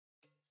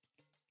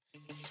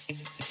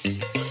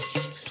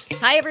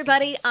Hi,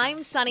 everybody.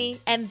 I'm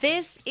Sunny, and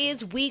this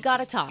is We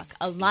Gotta Talk,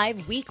 a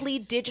live weekly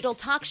digital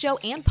talk show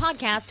and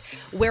podcast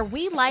where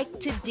we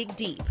like to dig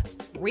deep.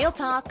 Real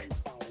talk,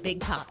 big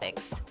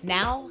topics.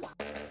 Now,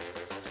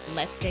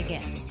 let's dig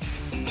in.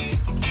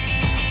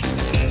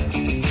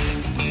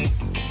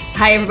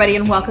 Hi, everybody,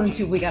 and welcome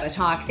to We Gotta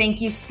Talk.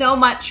 Thank you so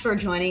much for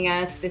joining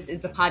us. This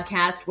is the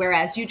podcast where,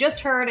 as you just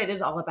heard, it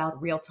is all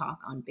about real talk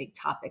on big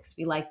topics.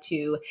 We like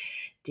to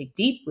dig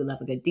deep. We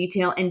love a good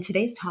detail. And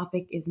today's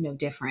topic is no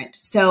different.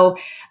 So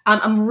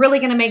I'm really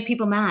going to make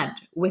people mad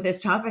with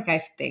this topic, I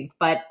think,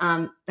 but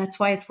that's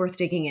why it's worth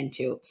digging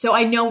into. So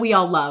I know we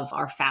all love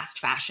our fast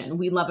fashion.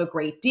 We love a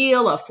great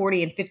deal of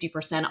 40 and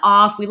 50%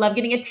 off. We love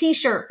getting a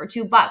t-shirt for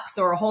 $2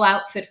 or a whole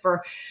outfit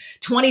for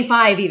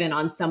 25 even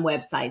on some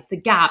websites. The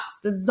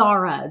Gaps, the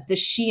Zaras, the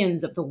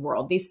Sheins of the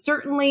world. They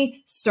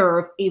certainly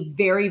serve a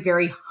very,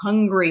 very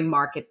hungry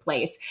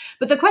marketplace.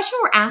 But the question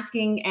we're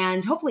asking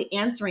and hopefully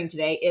answering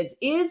today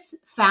is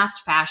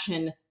fast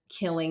fashion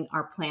killing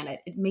our planet?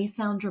 It may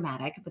sound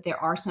dramatic, but there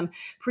are some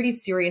pretty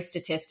serious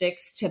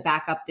statistics to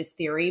back up this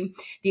theory.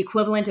 The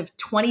equivalent of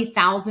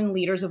 20,000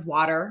 liters of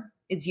water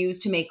is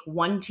used to make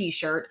one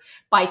t-shirt.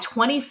 By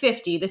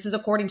 2050, this is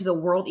according to the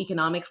World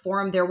Economic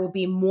Forum, there will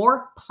be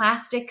more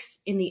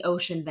plastics in the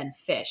ocean than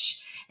fish.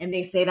 And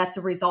they say that's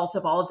a result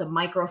of all of the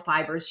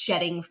microfibers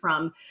shedding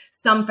from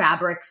some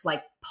fabrics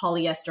like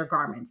polyester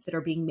garments that are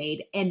being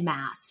made en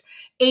masse.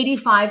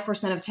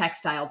 85% of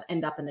textiles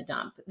end up in the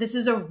dump. This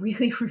is a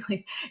really,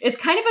 it's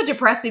kind of a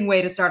depressing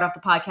way to start off the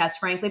podcast,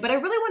 frankly, but I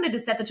really wanted to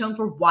set the tone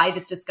for why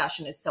this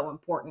discussion is so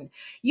important.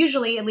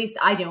 Usually, at least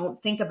I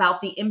don't, think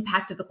about the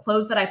impact of the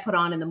clothes that I put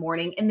on in the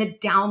morning and the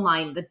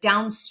downline, the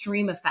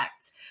downstream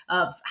effects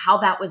of how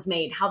that was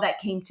made, how that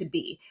came to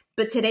be.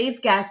 But today's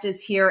guest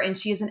is here and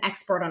she is an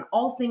expert on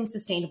all things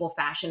sustainable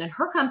fashion, and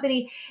her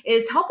company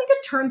is helping to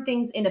turn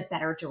things in a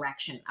better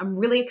direction. I'm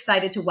really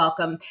excited to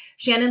welcome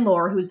Shannon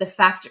Lohr, who's the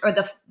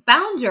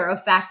founder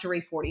of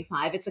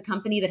Factory45. It's a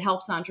company that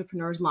helps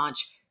entrepreneurs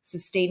launch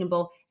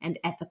sustainable and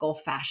ethical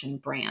fashion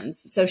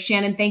brands. So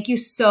Shannon, thank you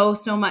so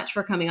much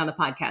for coming on the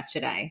podcast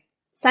today.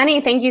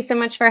 Sunny, thank you so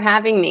much for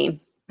having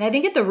me. I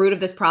think at the root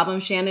of this problem,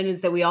 Shannon, is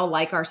that we all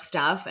like our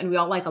stuff and we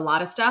all like a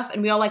lot of stuff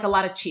and we all like a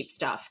lot of cheap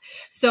stuff.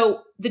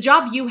 So the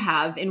job you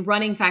have in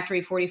running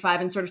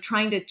Factory45 and sort of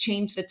trying to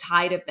change the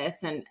tide of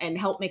this and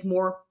help make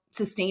more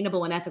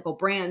sustainable and ethical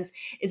brands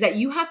is that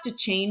you have to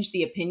change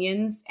the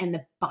opinions and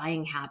the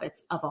buying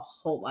habits of a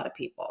whole lot of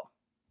people.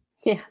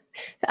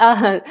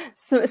 Yeah.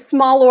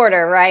 Small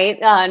order, right?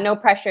 No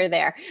pressure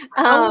there.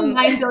 9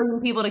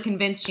 billion people to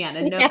convince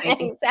Shannon. No, yeah,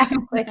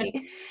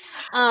 exactly.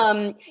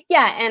 And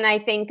I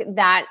think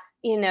that,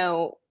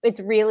 it's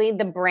really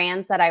the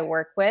brands that I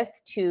work with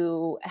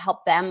to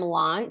help them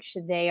launch.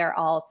 They are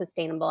all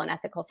sustainable and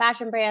ethical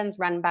fashion brands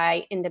run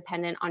by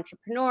independent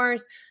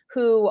entrepreneurs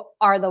who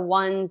are the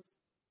ones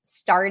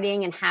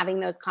starting and having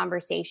those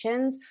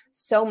conversations.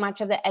 So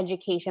much of the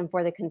education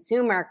for the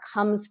consumer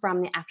comes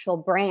from the actual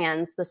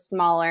brands, the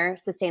smaller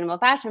sustainable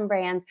fashion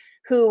brands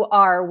who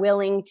are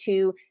willing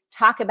to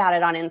talk about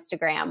it on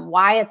Instagram,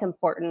 why it's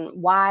important,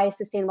 why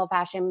sustainable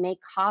fashion may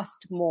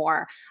cost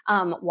more,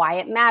 why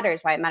it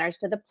matters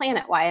to the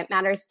planet, why it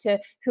matters to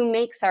who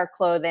makes our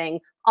clothing,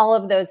 all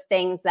of those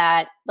things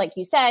that, like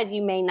you said,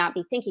 you may not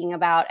be thinking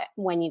about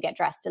when you get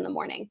dressed in the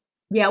morning.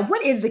 Yeah.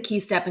 What is the key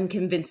step in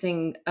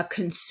convincing a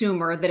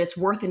consumer that it's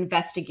worth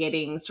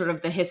investigating sort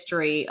of the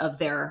history of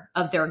their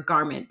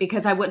garment?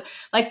 Because I would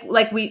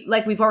like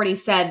we've already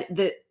said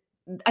that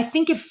I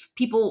think if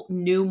people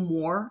knew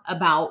more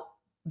about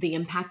the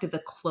impact of the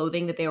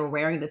clothing that they were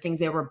wearing, the things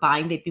they were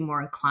buying, they'd be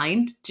more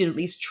inclined to at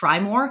least try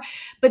more.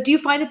 But do you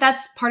find that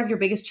that's part of your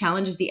biggest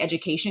challenge is the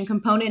education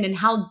component? And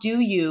how do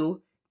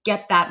you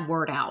get that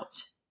word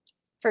out?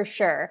 For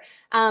sure.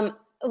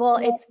 Well,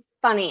 it's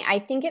funny. I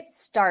think it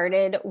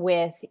started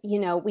with,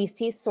 we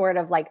see sort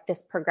of like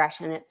this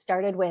progression. It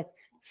started with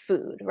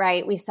food,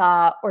 right? We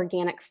saw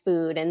organic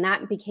food and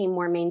that became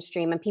more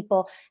mainstream and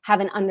people have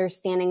an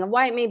understanding of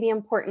why it may be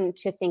important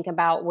to think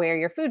about where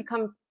your food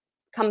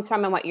comes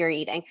from and what you're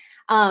eating.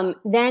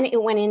 Then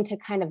it went into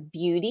kind of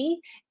beauty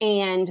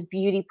and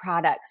beauty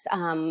products,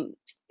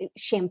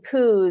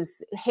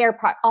 shampoos, hair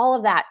product, all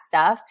of that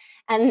stuff.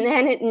 And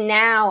then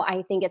now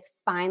I think it's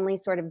finally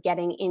sort of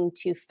getting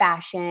into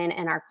fashion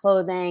and our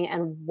clothing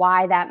and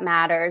why that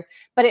matters.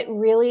 But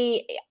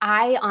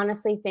I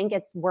honestly think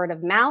it's word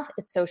of mouth,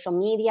 it's social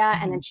media,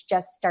 and it's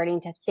just starting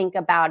to think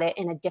about it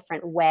in a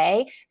different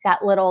way.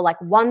 That little, like,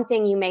 one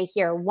thing you may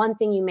hear, one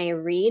thing you may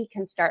read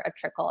can start a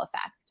trickle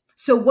effect.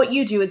 So what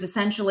you do is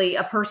essentially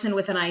a person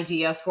with an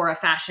idea for a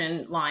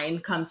fashion line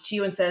comes to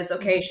you and says,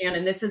 okay,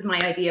 Shannon, this is my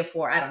idea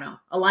for, I don't know,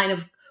 a line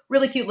of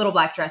really cute little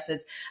black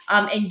dresses.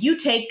 And you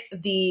take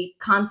the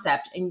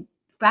concept and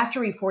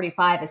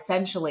Factory45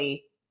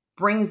 essentially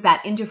brings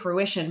that into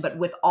fruition, but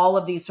with all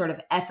of these sort of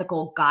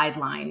ethical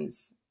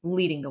guidelines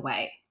leading the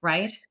way,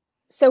 right?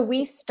 So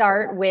we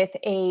start with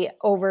a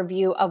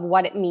overview of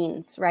what it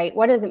means, right?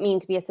 What does it mean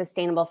to be a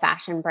sustainable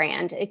fashion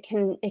brand? It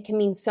can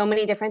mean so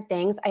many different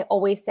things. I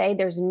always say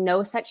there's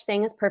no such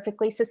thing as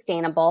perfectly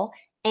sustainable.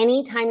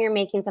 anytime you're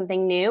making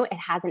something new, it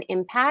has an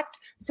impact.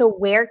 So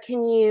where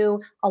can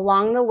you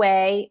along the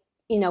way,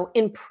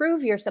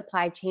 improve your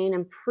supply chain,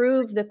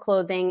 improve the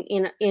clothing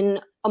in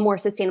a more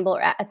sustainable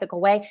or ethical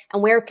way?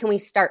 And where can we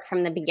start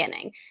from the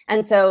beginning?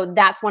 And so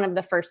that's one of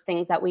the first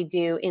things that we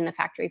do in the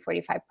Factory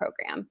 45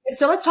 program.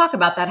 So let's talk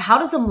about that. How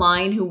does a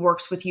line who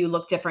works with you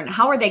look different?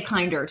 How are they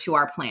kinder to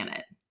our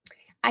planet?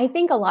 I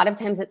think a lot of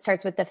times it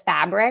starts with the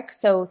fabric.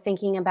 So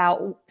thinking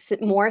about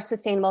more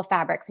sustainable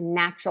fabrics,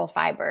 natural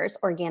fibers,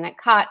 organic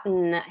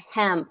cotton,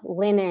 hemp,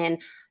 linen,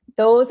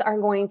 those are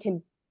going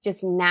to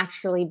just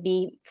naturally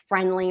be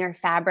friendlier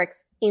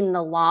fabrics in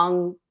the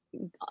long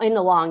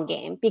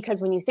game.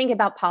 Because when you think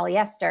about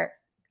polyester,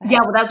 yeah,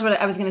 well, that's what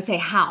I was going to say.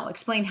 How?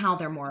 Explain how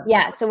they're more.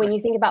 Yeah. So when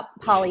you think about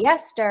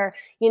polyester,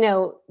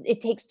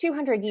 it takes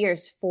 200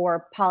 years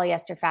for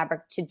polyester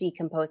fabric to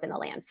decompose in a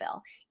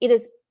landfill.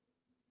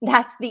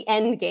 That's the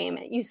end game.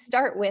 You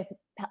start with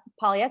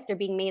polyester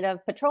being made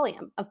of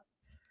petroleum, of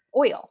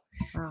oil.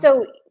 Wow.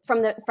 So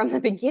from the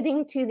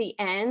beginning to the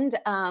end,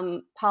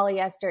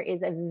 polyester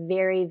is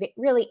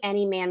really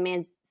any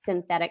man-made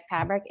synthetic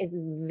fabric is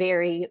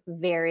very,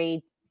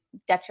 very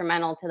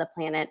detrimental to the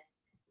planet.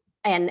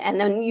 And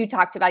then you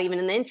talked about, even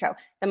in the intro,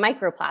 the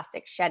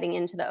microplastics shedding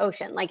into the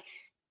ocean. Like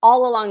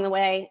all along the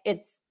way,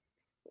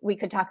 we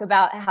could talk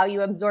about how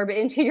you absorb it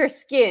into your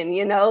skin,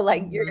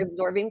 like you're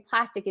absorbing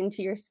plastic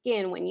into your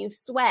skin when you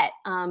sweat.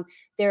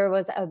 There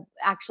was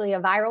actually a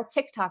viral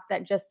TikTok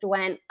that just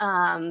went,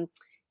 and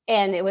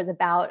it was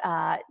about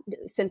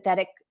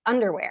synthetic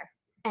underwear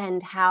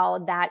and how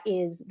that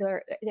is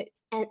the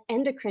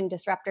endocrine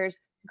disruptors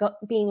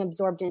being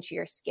absorbed into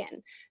your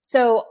skin.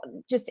 So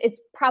it's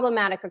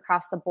problematic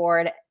across the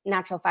board.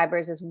 Natural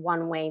fibers is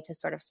one way to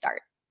sort of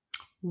start.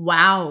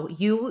 Wow,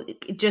 you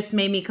just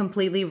made me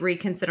completely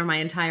reconsider my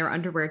entire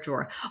underwear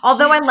drawer.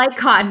 Although I like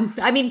cotton.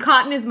 I mean,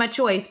 cotton is my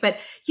choice, but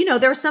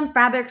there are some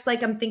fabrics,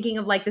 like I'm thinking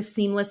of like the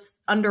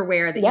seamless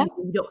underwear that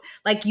you don't,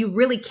 like you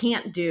really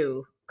can't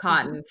do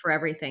cotton for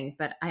everything.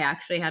 But I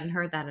actually hadn't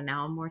heard that, and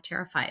now I'm more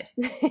terrified.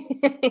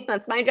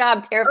 That's my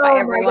job, terrify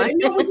everyone.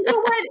 No, you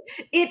know what?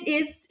 It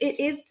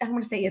is, I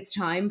want to say it's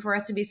time for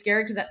us to be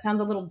scared, because that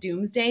sounds a little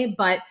doomsday,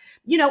 but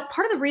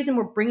part of the reason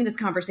we're bringing this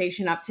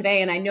conversation up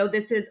today, and I know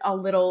this is a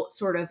little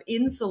sort of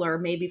insular,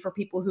 maybe for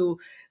people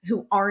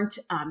who aren't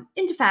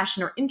into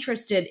fashion or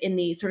interested in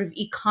the sort of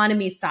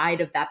economy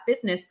side of that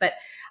business, but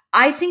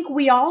I think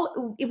we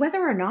all,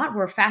 whether or not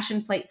we're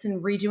fashion plates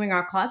and redoing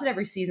our closet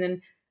every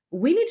season,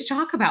 we need to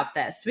talk about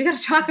this. We got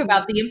to talk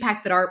about the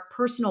impact that our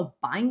personal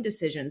buying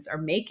decisions are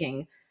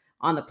making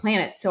on the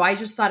planet. So I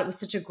just thought it was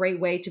such a great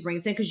way to bring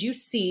this in, because you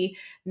see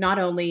not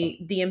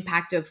only the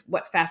impact of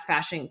what fast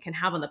fashion can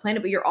have on the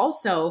planet, but you're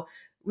also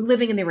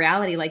living in the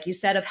reality, like you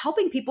said, of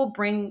helping people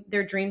bring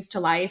their dreams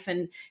to life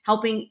and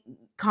helping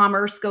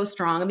commerce go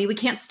strong. I mean, we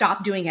can't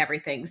stop doing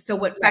everything. So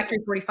what Factory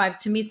 45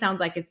 to me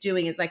sounds like it's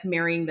doing is like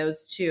marrying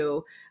those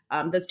two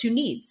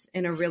needs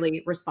in a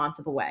really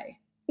responsible way.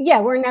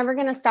 Yeah, we're never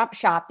going to stop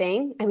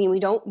shopping. I mean, we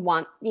don't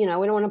want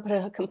to put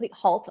a complete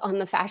halt on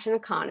the fashion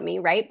economy,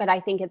 right? But I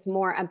think it's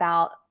more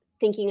about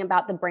thinking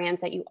about the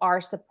brands that you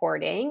are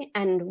supporting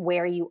and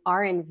where you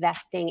are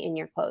investing in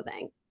your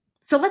clothing.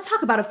 So let's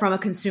talk about it from a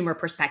consumer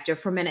perspective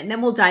for a minute, and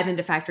then we'll dive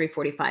into Factory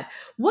 45.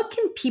 What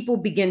can people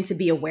begin to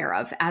be aware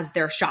of as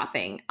they're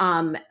shopping?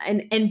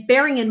 And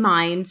bearing in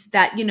mind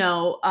that,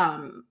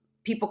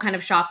 people kind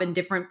of shop in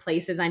different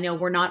places. I know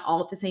we're not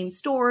all at the same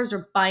stores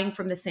or buying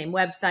from the same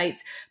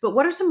websites, but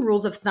what are some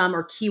rules of thumb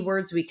or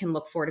keywords we can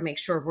look for to make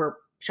sure we're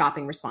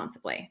shopping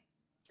responsibly?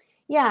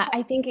 Yeah,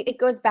 I think it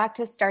goes back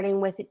to starting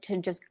with to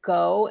just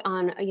go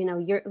on,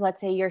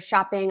 let's say you're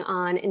shopping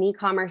on an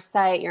e-commerce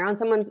site, you're on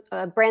someone's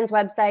brand's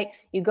website,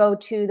 you go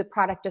to the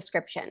product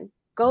description.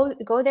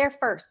 Go there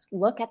first.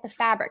 Look at the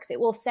fabrics. It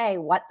will say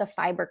what the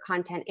fiber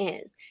content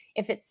is.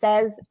 If it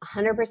says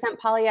 100%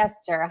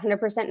 polyester,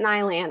 100%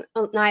 nylon,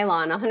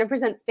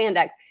 100%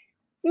 spandex,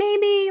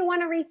 maybe you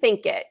want to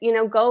rethink it.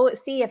 Go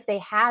see if they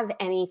have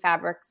any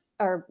fabrics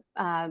or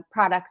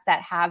products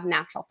that have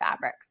natural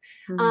fabrics.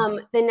 Mm-hmm.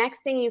 The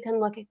next thing you can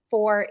look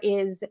for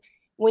is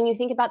when you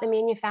think about the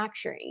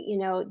manufacturing,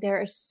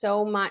 there is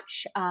so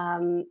much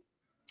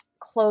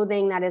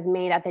clothing that is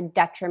made at the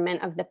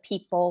detriment of the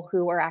people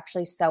who are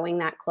actually sewing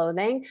that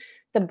clothing.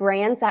 The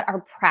brands that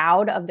are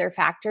proud of their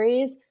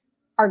factories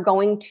are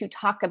going to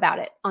talk about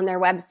it on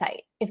their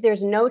website. If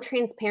there's no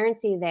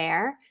transparency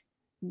there,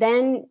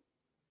 then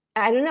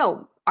I don't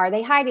know, are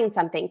they hiding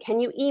something? Can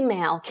you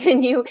email?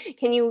 Can you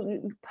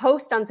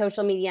post on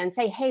social media and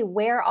say, hey,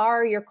 where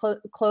are your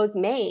clothes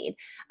made?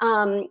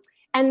 And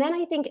then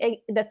I think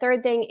the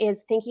third thing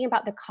is thinking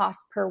about the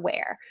cost per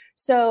wear.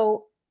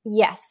 So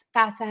yes,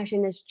 fast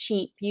fashion is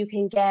cheap. You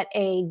can get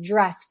a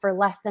dress for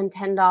less than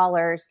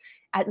 $10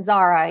 at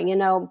Zara,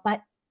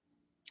 but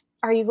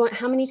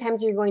how many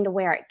times are you going to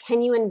wear it?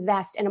 Can you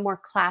invest in a more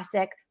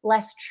classic,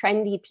 less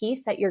trendy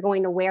piece that you're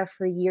going to wear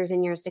for years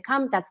and years to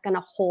come that's going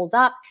to hold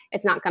up?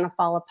 It's not going to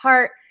fall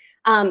apart.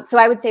 So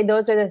I would say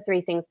those are the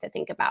three things to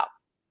think about.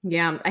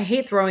 Yeah, I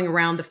hate throwing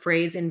around the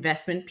phrase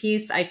investment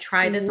piece. I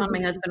try this on my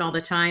husband all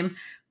the time.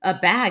 a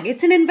bag.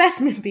 It's an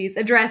investment piece,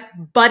 a dress,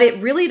 but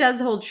it really does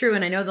hold true.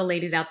 And I know the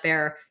ladies out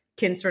there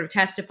can sort of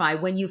testify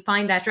when you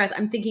find that dress.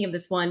 I'm thinking of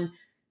this one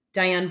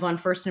Diane von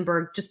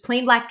Furstenberg, just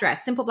plain black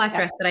dress, simple black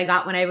dress that I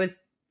got when I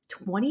was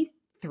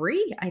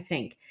 23, I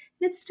think.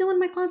 And it's still in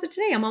my closet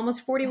today. I'm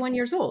almost 41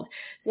 years old.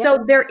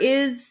 So there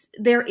is,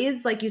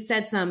 like you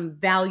said, some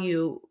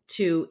value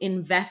to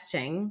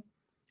investing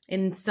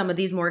in some of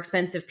these more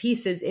expensive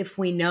pieces if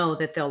we know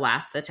that they'll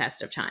last the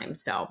test of time.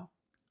 So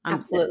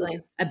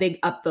absolutely a big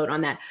upvote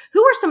on that.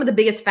 Who are some of the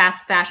biggest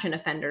fast fashion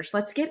offenders?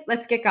 Let's get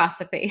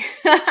gossipy.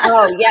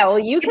 Oh yeah, well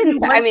you can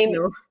start.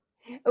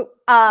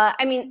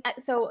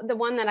 So the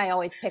one that I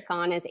always pick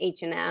on is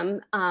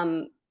H&M,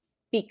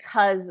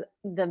 because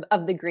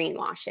of the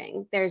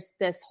greenwashing. There's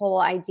this whole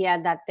idea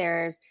that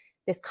there's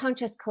this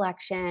conscious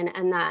collection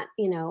and that,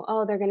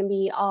 they're going to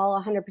be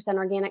all 100%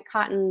 organic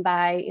cotton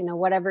by,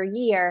 whatever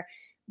year.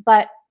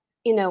 But,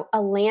 a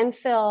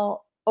landfill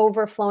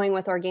overflowing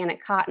with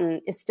organic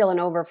cotton is still an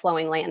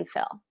overflowing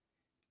landfill.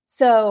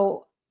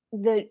 So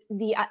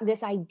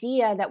this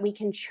idea that we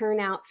can churn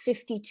out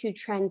 52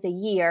 trends a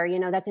year,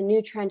 that's a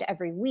new trend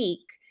every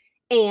week,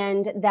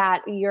 and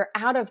that you're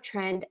out of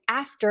trend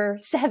after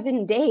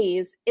 7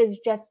 days is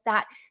just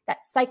that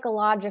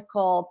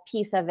psychological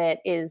piece of it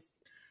is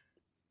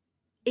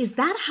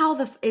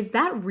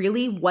that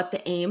really what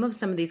the aim of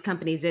some of these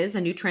companies is?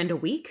 A new trend a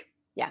week?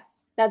 Yeah.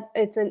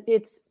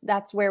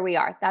 That's where we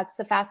are. That's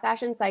the fast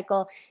fashion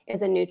cycle,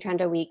 is a new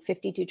trend a week,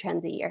 52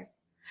 trends a year.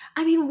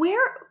 I mean, where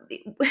are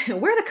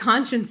the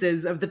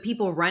consciences of the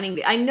people running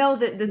I know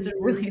that this is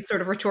really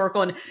sort of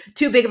rhetorical and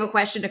too big of a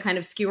question to kind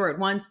of skewer at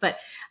once, but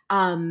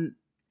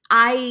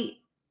I,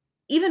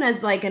 even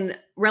as like a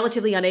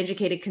relatively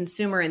uneducated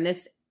consumer in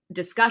this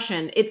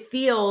discussion, it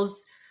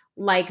feels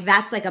like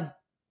that's like a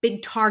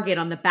big target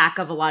on the back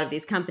of a lot of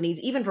these companies.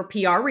 Even for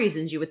PR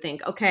reasons, you would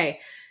think, okay,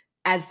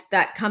 as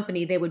that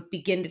company, they would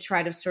begin to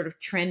try to sort of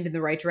trend in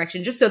the right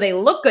direction just so they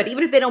look good,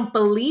 even if they don't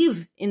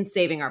believe in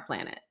saving our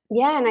planet.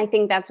 Yeah. And I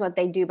think that's what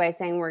they do by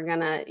saying we're going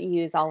to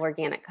use all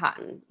organic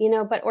cotton,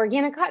 but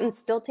organic cotton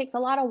still takes a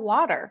lot of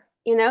water,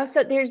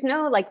 so there's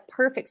no like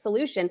perfect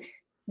solution.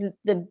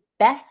 The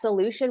best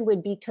solution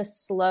would be to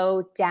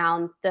slow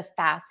down the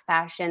fast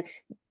fashion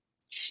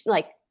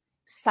like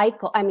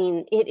cycle. I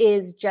mean, it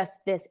is just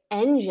this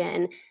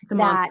engine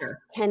that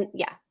monster.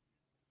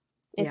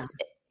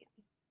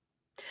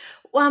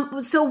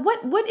 So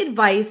what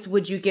advice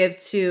would you give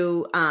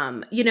to,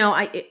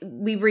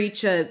 we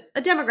reach a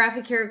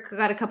demographic here,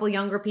 got a couple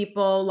younger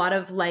people, a lot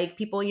of like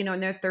people, in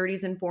their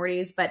 30s and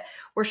 40s, but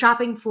we're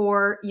shopping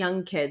for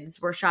young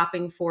kids. We're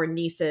shopping for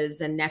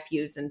nieces and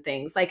nephews and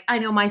things. Like, I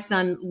know my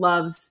son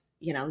loves,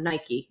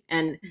 Nike,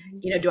 and,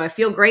 do I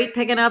feel great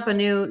picking up a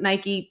new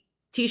Nike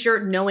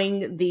t-shirt,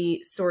 knowing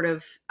the sort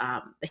of,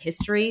 the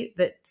history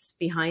that's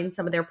behind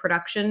some of their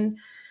production,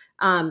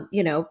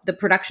 the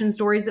production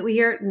stories that we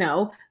hear?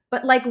 No.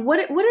 But like, what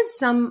is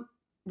some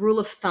rule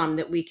of thumb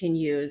that we can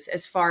use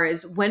as far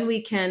as when we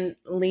can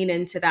lean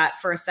into that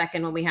for a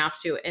second when we have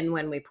to, and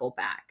when we pull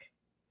back?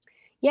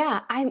 Yeah,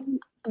 I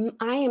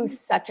am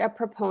such a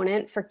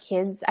proponent for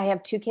kids. I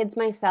have 2 kids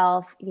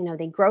myself.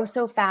 They grow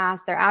so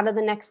fast. They're out of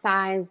the next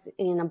size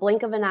in a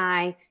blink of an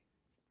eye.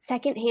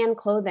 Secondhand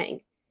clothing.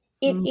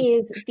 It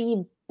is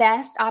the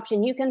best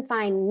option. You can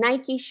find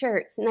Nike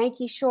shirts,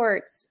 Nike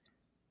shorts,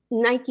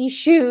 Nike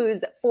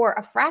shoes for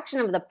a fraction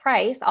of the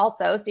price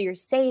also. So you're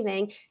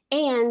saving,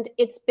 and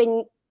it's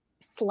been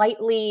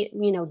slightly,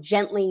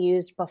 gently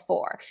used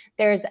before.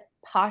 There's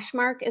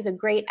Poshmark is a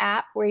great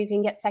app where you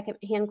can get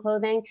secondhand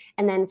clothing.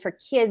 And then for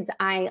kids,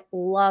 I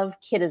love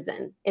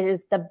Kitizen. It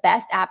is the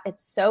best app.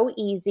 It's so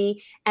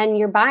easy. And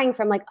you're buying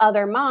from like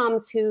other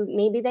moms who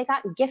maybe they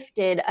got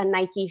gifted a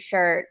Nike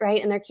shirt,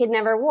 right? And their kid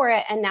never wore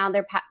it. And now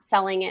they're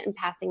selling it and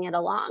passing it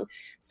along.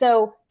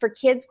 So for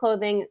kids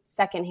clothing,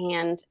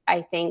 secondhand,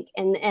 I think.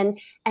 And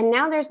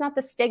now there's not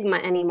the stigma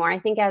anymore. I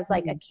think as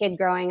like a kid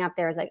growing up,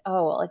 there was like,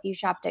 oh, well, if you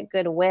shopped at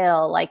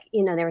Goodwill, like,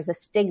 there was a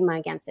stigma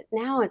against it.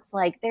 Now it's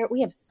like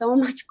we have so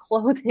much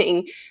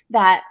clothing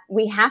that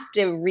we have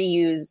to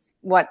reuse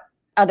what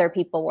other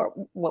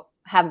people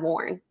have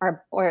worn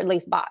or at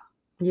least bought.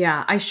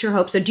 Yeah, I sure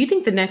hope so. Do you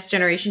think the next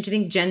generation, do you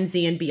think Gen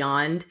Z and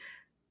beyond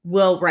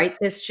will right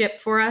this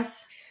ship for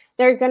us?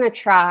 They're going to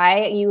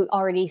try. You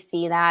already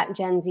see that.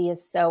 Gen Z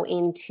is so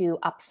into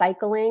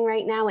upcycling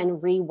right now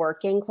and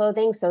reworking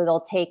clothing. So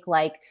they'll take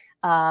like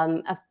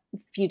a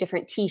few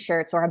different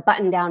t-shirts or a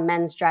button-down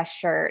men's dress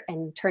shirt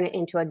and turn it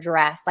into a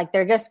dress. Like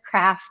they're just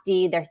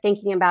crafty. They're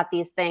thinking about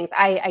these things.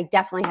 I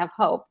definitely have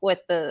hope with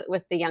the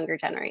younger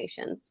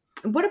generations.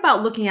 What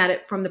about looking at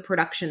it from the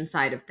production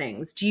side of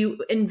things? Do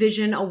you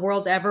envision a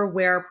world ever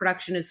where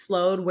production is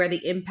slowed, where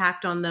the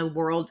impact on the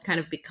world kind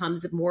of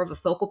becomes more of a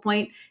focal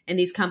point, and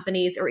these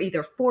companies are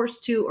either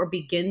forced to or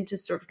begin to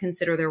sort of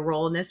consider their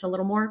role in this a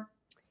little more?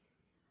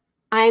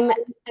 I'm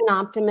an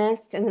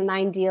optimist and an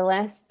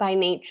idealist by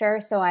nature,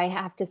 so I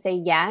have to say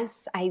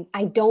yes.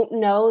 I don't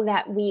know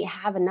that we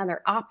have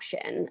another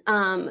option.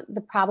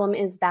 The problem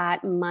is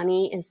that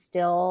money is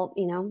still,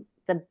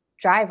 the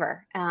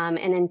driver. And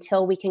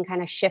until we can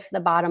kind of shift the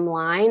bottom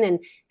line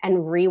and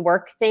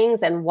rework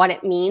things and what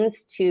it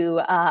means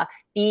to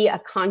be a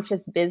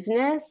conscious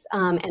business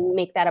and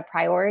make that a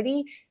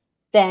priority,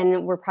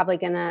 then we're probably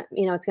going to,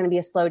 it's going to be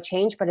a slow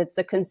change, but it's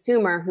the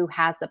consumer who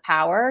has the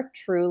power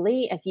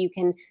truly. If you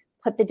can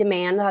put the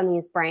demand on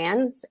these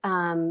brands,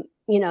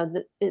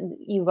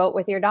 you vote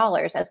with your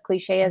dollars. As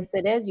cliche as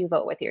it is, you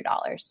vote with your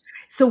dollars.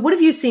 So what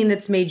have you seen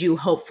that's made you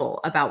hopeful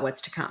about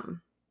what's to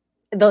come?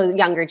 The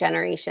younger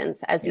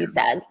generations, as you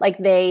said, like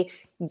they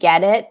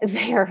get it.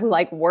 They're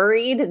like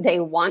worried. They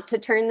want to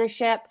turn the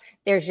ship.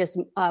 There's just,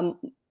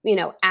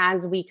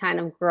 as we kind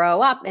of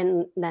grow up,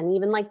 and then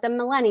even like the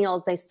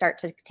millennials, they start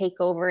to take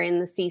over in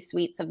the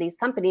C-suites of these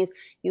companies.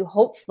 You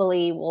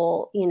hopefully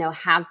will,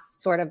 have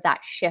sort of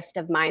that shift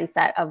of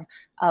mindset of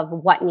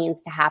what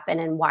needs to happen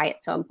and why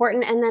it's so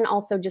important. And then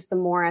also just the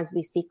more as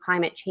we see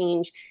climate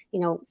change,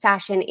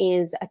 fashion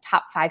is a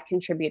top 5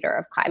 contributor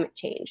of climate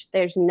change.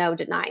 There's no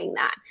denying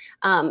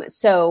that.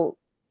 So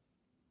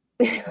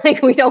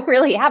like we don't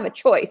really have a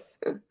choice.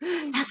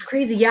 That's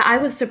crazy. Yeah, I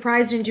was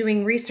surprised in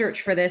doing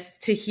research for this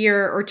to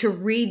hear or to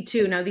read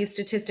too. Now, these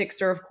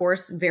statistics are, of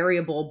course,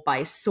 variable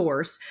by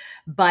source,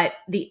 but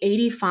the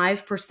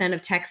 85%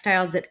 of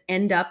textiles that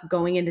end up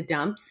going into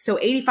dumps, so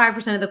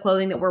 85% of the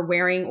clothing that we're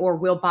wearing or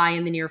will buy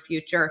in the near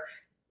future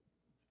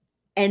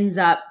ends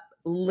up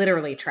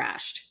literally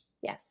trashed.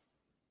 Yes.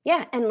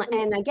 Yeah.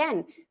 And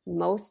again,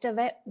 most of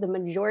it, the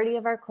majority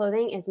of our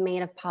clothing is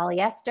made of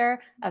polyester,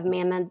 of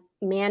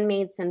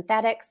man-made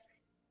synthetics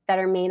that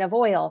are made of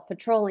oil,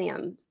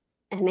 petroleum,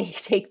 and they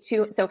take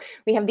so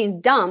we have these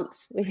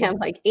dumps. We have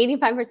like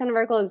 85% of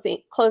our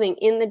clothing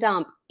in the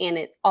dump, and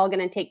it's all going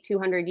to take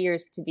 200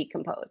 years to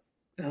decompose.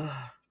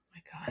 Oh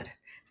my God.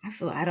 I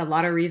feel I had a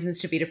lot of reasons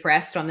to be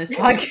depressed on this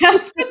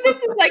podcast, but this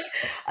is like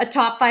a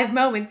top 5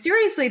 moment.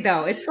 Seriously,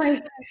 though, it's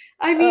like,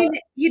 I mean,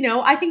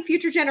 I think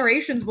future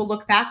generations will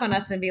look back on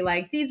us and be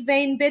like, these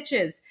vain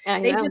bitches,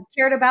 they just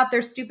cared about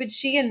their stupid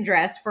Shein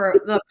dress for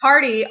the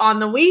party on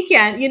the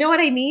weekend. You know what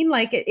I mean?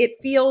 Like it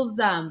feels,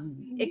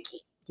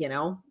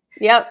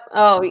 Yep.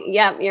 Oh,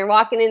 yeah. You're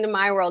walking into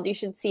my world. You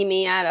should see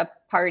me at a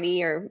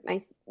party or I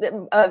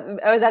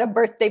was at a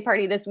birthday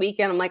party this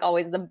weekend. I'm like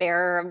always the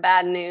bearer of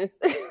bad news.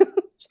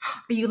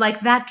 Are you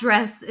like, that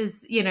dress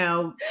is, made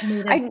of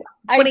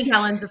 20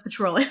 gallons of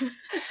petroleum?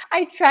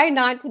 I try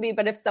not to be,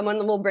 but if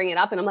someone will bring it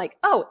up and I'm like,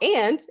 oh,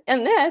 and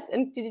this,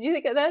 and did you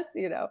think of this?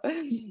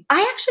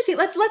 I actually think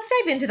let's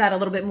dive into that a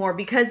little bit more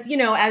because,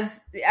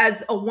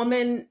 as a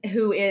woman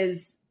who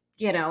is,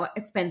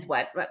 it spends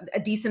a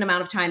decent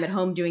amount of time at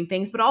home doing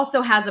things, but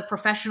also has a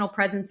professional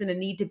presence and a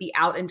need to be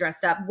out and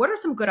dressed up. What are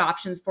some good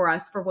options for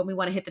us for when we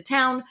want to hit the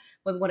town,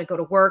 when we want to go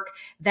to work,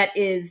 that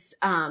is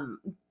going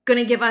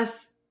to give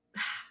us,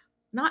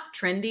 not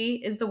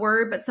trendy is the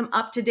word, but some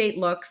up-to-date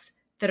looks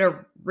that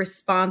are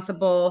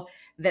responsible,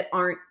 that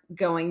aren't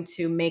going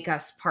to make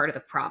us part of the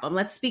problem?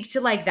 Let's speak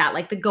to like that,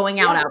 like the going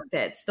out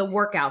outfits, the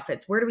work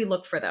outfits. Where do we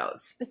look for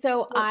those?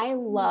 So I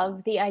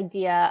love the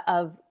idea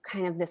of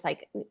kind of this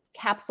like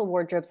capsule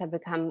wardrobes have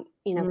become,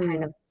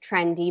 kind of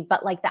trendy,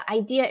 but like the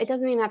idea, it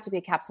doesn't even have to be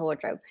a capsule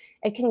wardrobe.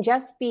 It can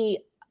just be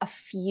a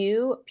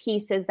few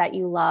pieces that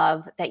you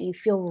love, that you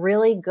feel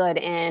really good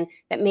in,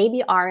 that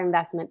maybe are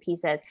investment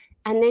pieces.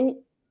 And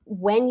then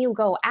when you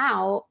go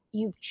out,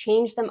 you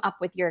change them up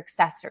with your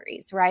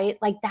accessories, right?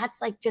 Like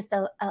that's like just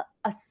a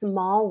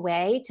small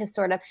way to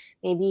sort of,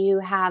 maybe you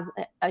have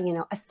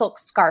a silk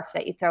scarf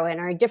that you throw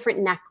in, or a different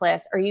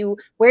necklace, or you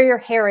wear your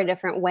hair a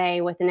different way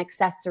with an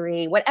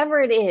accessory,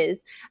 whatever it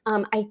is.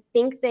 I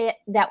think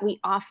that we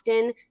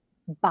often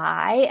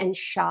buy and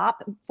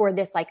shop for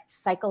this like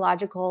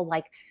psychological,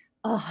 like,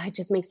 oh, it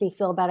just makes me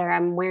feel better.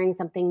 I'm wearing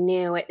something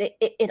new.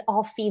 It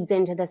all feeds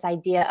into this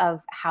idea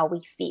of how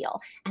we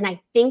feel. And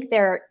I think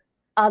there are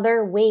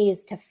other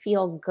ways to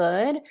feel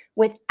good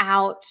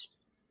without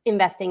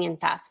investing in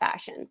fast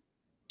fashion.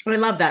 I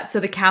love that. So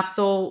the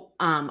capsule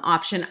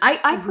option,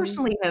 I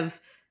personally have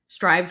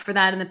strived for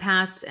that in the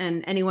past.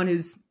 And anyone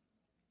who's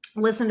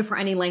listened for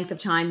any length of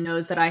time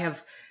knows that I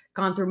have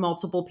gone through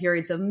multiple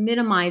periods of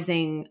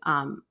minimizing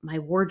my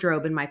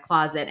wardrobe in my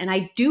closet. And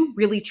I do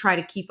really try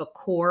to keep a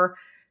core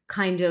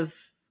kind of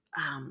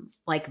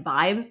like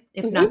vibe,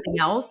 if nothing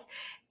else.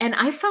 And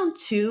I found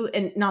too,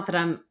 and not that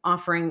I'm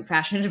offering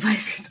fashion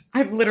advice,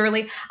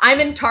 because I'm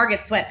in Target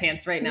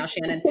sweatpants right now,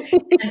 Shannon,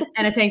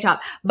 and a tank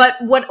top. But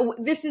what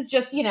this is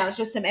just, it's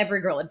just some every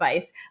girl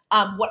advice.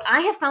 What I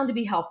have found to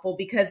be helpful,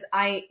 because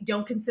I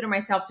don't consider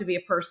myself to be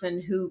a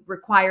person who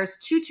requires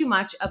too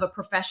much of a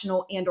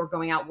professional and or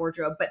going out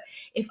wardrobe. But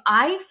if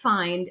I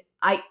find,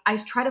 I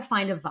try to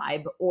find a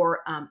vibe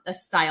or a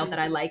style that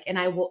I like, and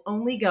I will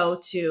only go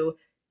to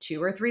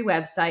 2 or 3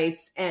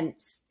 websites and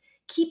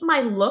keep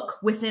my look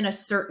within a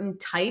certain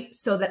type,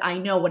 so that I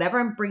know whatever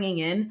I'm bringing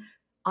in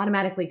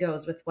automatically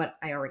goes with what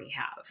I already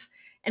have.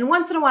 And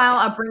once in a while,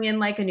 I'll bring in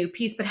like a new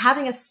piece, but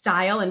having a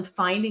style and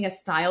finding a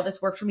style that's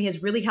worked for me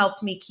has really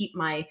helped me keep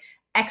my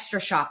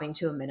extra shopping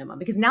to a minimum,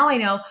 because now I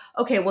know,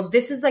 okay, well,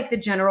 this is like the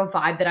general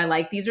vibe that I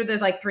like. These are the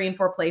like 3 and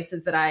 4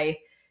 places that I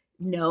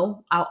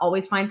know I'll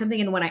always find something.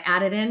 And when I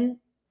add it in,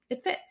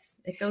 it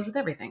fits. It goes with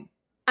everything.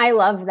 I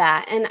love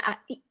that. And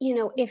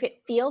if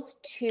it feels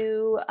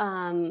too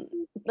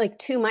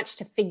too much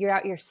to figure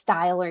out your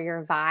style or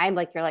your vibe,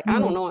 like you're like, I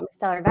don't know what my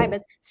style or vibe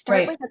is,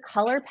 start with a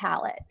color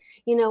palette.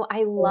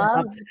 I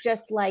love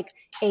just like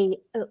a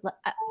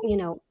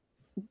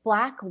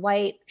black,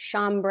 white,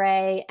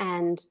 chambray,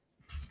 and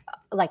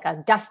like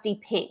a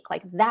dusty pink.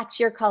 Like that's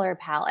your color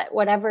palette,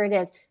 whatever it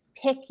is.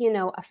 Pick,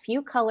 a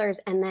few colors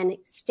and then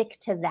stick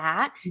to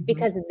that,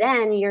 because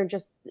then you're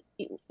just,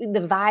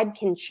 the vibe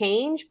can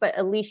change, but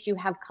at least you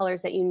have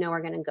colors that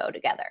are going to go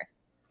together.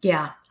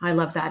 Yeah, I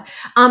love that.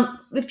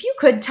 If you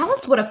could tell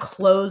us what a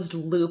closed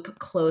loop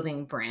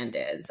clothing brand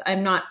is.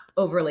 I'm not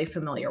overly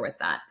familiar with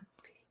that.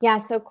 Yeah,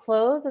 so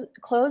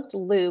closed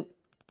loop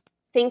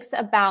thinks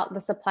about the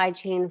supply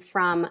chain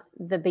from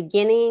the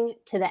beginning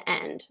to the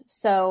end.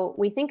 So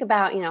we think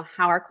about,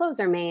 how our clothes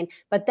are made,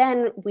 but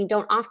then we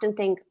don't often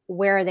think,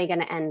 where are they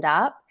going to end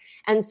up?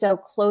 And so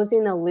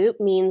closing the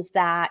loop means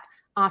that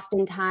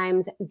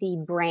oftentimes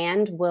the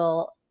brand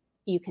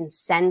you can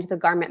send the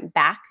garment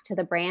back to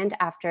the brand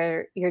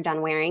after you're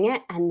done wearing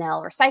it, and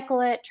they'll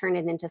recycle it, turn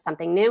it into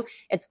something new.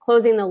 It's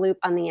closing the loop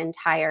on the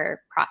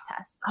entire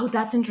process. Oh,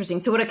 that's interesting.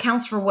 So it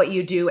accounts for what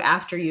you do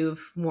after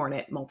you've worn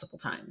it multiple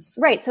times.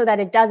 Right. So that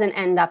it doesn't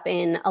end up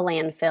in a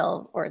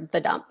landfill or the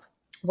dump.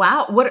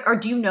 Wow.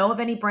 Do you know of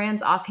any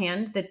brands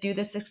offhand that do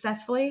this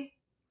successfully?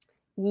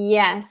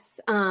 Yes.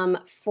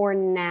 For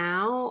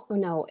now,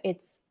 no,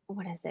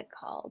 what is it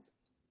called?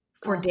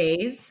 For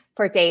Days?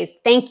 For Days.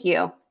 Thank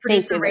you.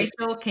 Producer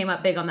Rachel came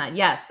up big on that.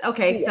 Yes.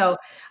 Okay. Yeah. So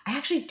I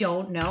actually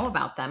don't know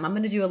about them. I'm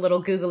going to do a little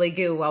googly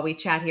goo while we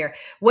chat here.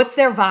 What's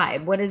their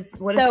vibe?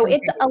 So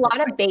it's a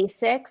lot of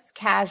basics,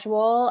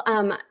 casual.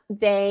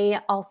 They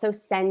also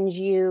send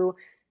you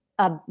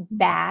a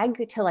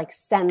bag to like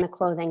send the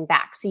clothing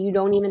back. So you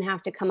don't even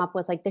have to come up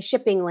with like the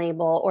shipping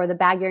label or the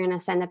bag you're going to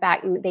send it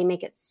back. They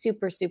make it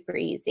super, super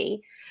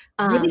easy.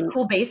 Really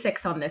cool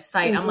basics on this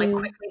site. I'm like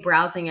quickly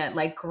browsing it,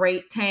 like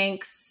great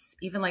tanks,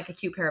 even like a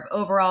cute pair of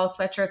overalls,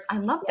 sweatshirts. I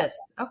love this.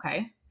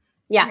 Okay.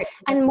 Yeah. Great.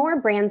 And more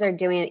brands are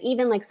doing it.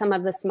 Even like some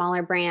of the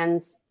smaller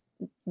brands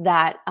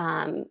that,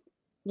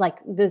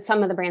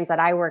 some of the brands that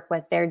I work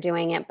with, they're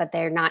doing it, but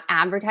they're not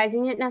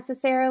advertising it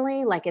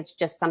necessarily. Like it's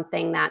just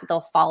something that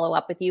they'll follow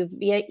up with you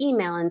via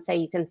email and say,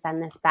 you can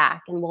send this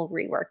back and we'll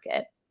rework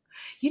it.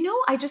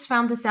 I just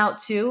found this out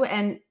too,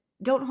 and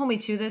don't hold me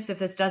to this if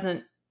this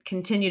doesn't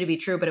continue to be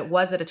true, but it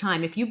was at a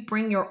time. If you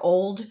bring your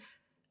old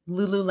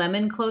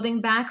Lululemon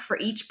clothing back, for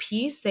each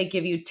piece, they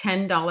give you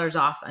 $10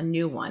 off a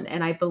new one.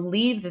 And I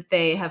believe that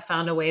they have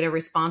found a way to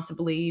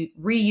responsibly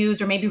reuse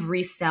or maybe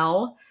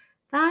resell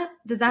that.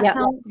 Does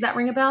that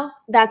ring a bell?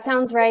 That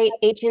sounds right.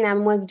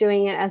 H&M was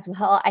doing it as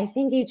well. I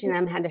think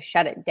H&M had to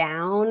shut it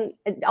down.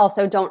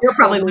 Also, you're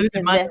probably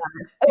losing money.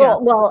 Yeah.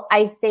 Well,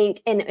 I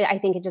think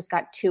it just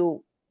got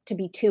to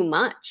be too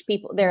much.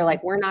 People, they're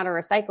like, we're not a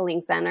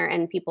recycling center,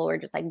 and people were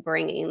just like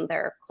bringing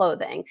their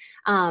clothing.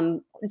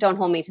 Don't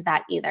hold me to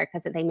that either,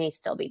 because they may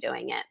still be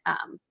doing it.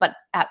 But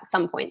at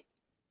some point,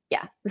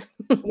 yeah.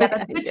 Yeah,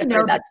 that's good to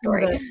know that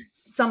story.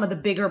 Some of the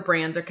bigger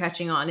brands are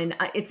catching on, and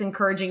it's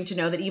encouraging to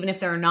know that even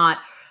if they're not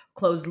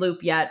closed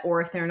loop yet,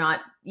 or if they're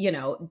not,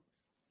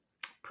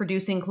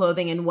 producing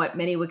clothing in what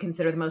many would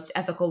consider the most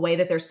ethical way,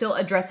 that they're still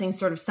addressing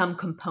sort of some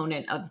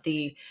component of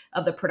the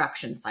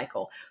production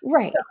cycle.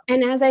 Right. So,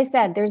 and as I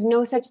said, there's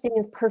no such thing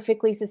as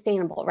perfectly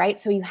sustainable, right?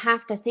 So you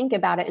have to think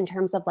about it in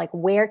terms of like,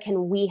 where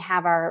can we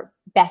have our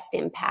best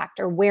impact,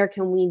 or where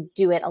can we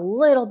do it a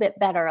little bit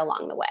better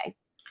along the way?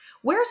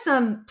 Where are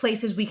some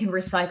places we can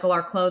recycle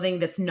our clothing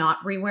that's not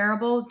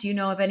rewearable? Do you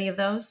know of any of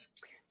those?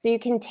 So you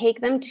can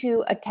take them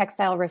to a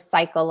textile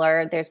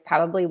recycler. There's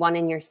probably one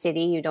in your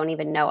city you don't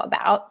even know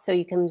about. So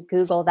you can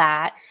Google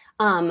that.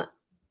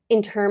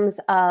 In terms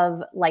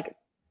of like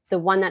the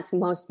one that's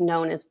most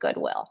known is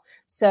Goodwill.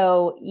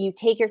 So you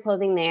take your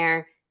clothing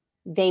there.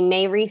 They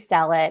may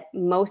resell it.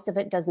 Most of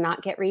it does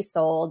not get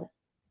resold.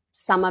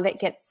 Some of it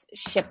gets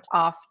shipped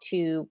off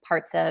to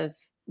parts of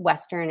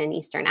Western and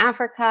Eastern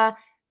Africa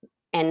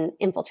and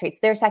infiltrates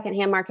their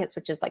secondhand markets,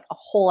 which is like a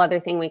whole other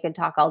thing we could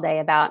talk all day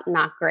about.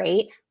 Not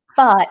great.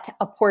 But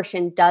a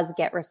portion does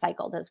get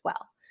recycled as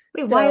well.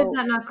 Wait, why is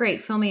that not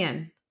great? Fill me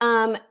in.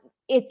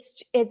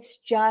 It's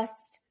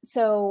just,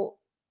 so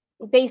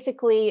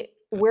basically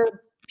we're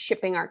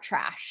shipping our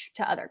trash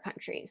to other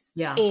countries.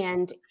 Yeah.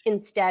 And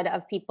instead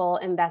of people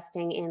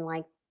investing in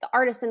like the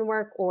artisan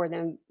work or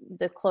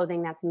the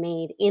clothing that's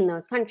made in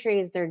those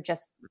countries, they're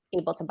just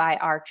able to buy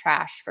our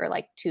trash for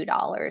like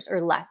 $2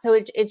 or less. So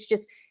it's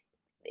just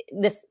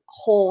this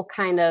whole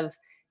kind of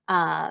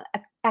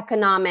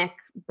economic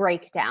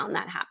breakdown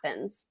that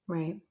happens.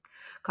 Right.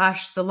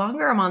 Gosh, the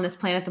longer I'm on this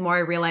planet, the more I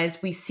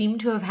realize we seem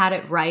to have had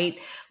it right.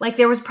 Like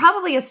there was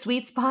probably a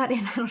sweet spot in,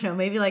 I don't know,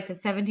 maybe like the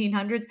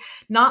 1700s,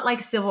 not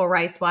like civil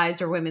rights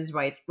wise or women's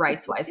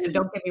rights wise. So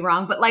don't get me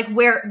wrong, but like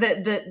where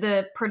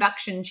the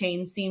production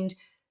chain seemed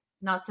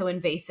not so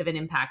invasive and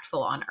impactful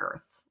on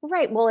Earth.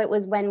 Right. Well, it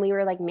was when we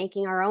were like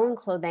making our own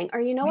clothing,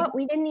 or you know Right. what?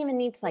 We didn't even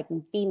need to like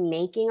be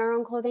making our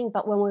own clothing,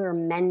 but when we were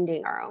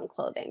mending our own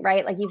clothing,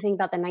 right? Like you think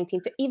about the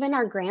 1950s, even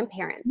our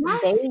grandparents,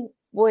 they Yes.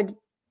 would,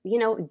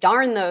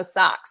 darn those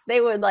socks. They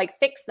would like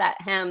fix that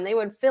hem. They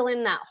would fill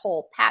in that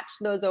hole, patch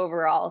those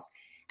overalls.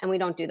 And we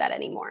don't do that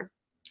anymore.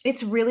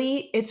 It's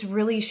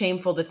really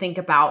shameful to think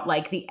about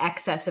like the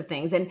excess of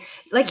things. And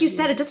like you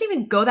said, it doesn't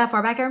even go that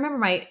far back. I remember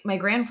my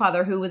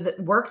grandfather who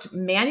worked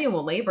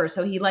manual labor.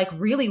 So he like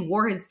really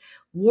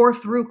wore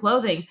through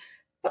clothing,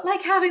 but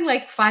like having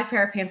like 5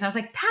 pair of pants. And I was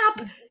like,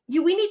 Pap,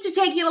 we need to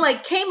take you to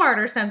like Kmart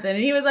or something.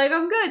 And he was like,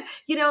 I'm good.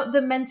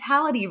 The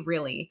mentality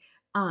really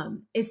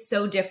is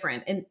so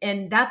different.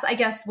 And that's, I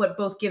guess, what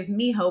both gives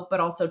me hope, but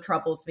also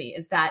troubles me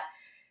is that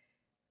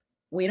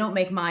we don't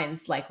make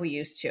minds like we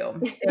used to.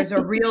 There's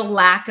a real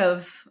lack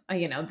of,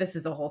 this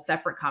is a whole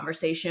separate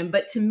conversation.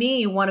 But to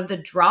me, one of the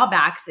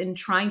drawbacks in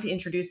trying to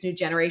introduce new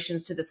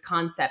generations to this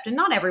concept, and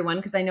not everyone,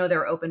 because I know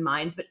there are open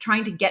minds, but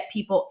trying to get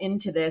people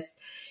into this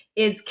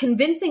is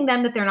convincing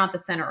them that they're not the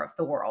center of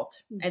the world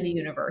and the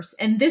universe.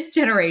 And this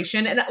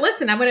generation, and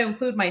listen, I'm going to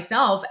include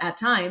myself at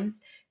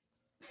times,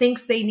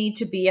 thinks they need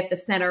to be at the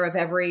center of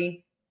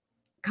every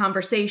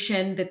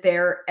conversation, that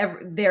their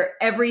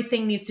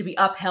everything needs to be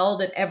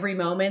upheld at every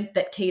moment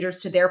that caters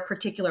to their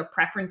particular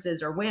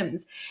preferences or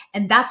whims.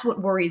 And that's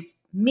what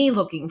worries me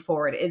looking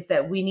forward, is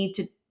that we need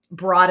to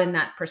broaden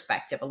that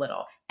perspective a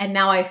little. And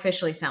now I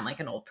officially sound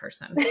like an old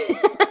person.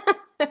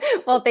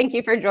 Well, thank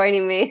you for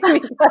joining me,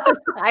 because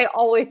I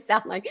always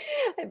sound like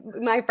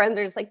my friends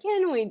are just like,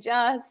 can we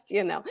just,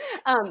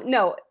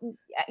 no,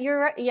 you're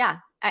right. Yeah.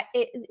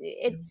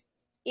 It's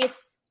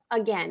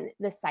again,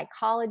 the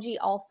psychology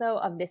also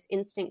of this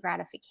instant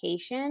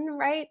gratification,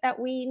 right? That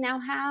we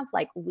now have,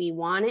 like we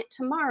want it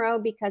tomorrow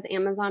because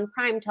Amazon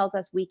Prime tells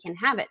us we can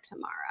have it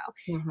tomorrow.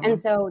 Mm-hmm. And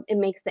so it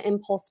makes the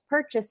impulse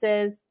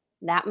purchases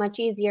that much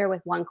easier with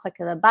one click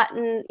of the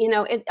button,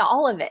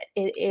 all of it.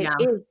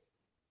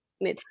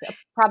 It's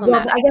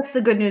problematic. Well, I guess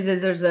the good news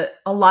is there's a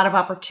lot of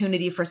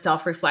opportunity for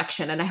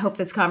self-reflection. And I hope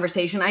this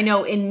conversation, I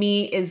know in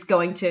me, is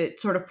going to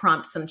sort of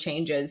prompt some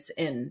changes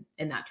in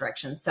that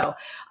direction. So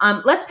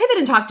let's pivot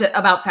and talk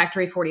about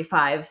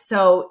Factory45.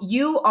 So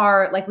you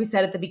are, like we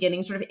said at the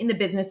beginning, sort of in the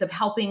business of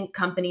helping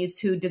companies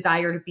who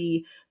desire to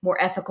be more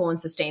ethical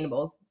and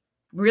sustainable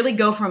really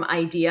go from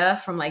idea,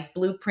 from like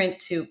blueprint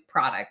to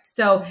product.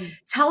 So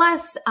tell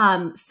us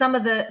some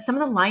of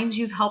the lines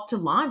you've helped to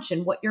launch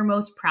and what you're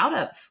most proud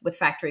of with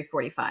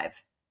Factory45.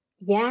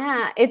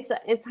 Yeah,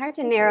 it's hard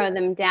to narrow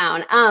them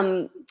down.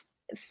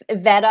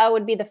 Veta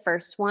would be the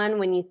first one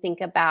when you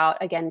think about,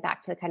 again,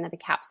 back to kind of the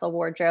capsule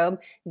wardrobe,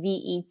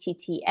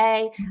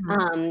 VETTA.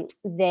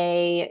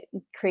 They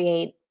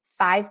create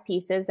 5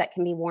 pieces that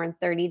can be worn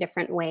 30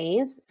 different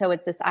ways. So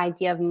it's this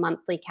idea of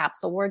monthly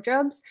capsule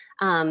wardrobes.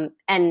 And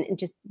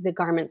just the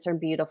garments are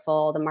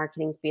beautiful. The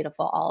marketing's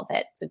beautiful, all of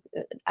it. So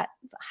I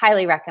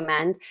highly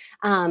recommend.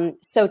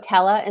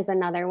 Sotella is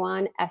another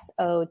one,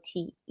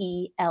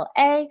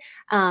 SOTELA,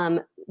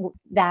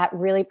 that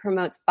really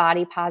promotes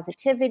body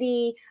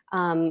positivity,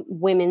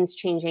 women's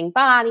changing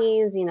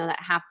bodies, that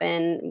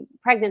happen,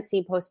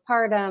 pregnancy,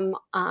 postpartum.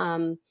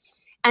 And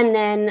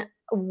then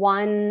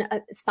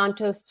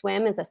Santo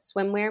Swim is a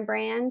swimwear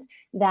brand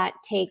that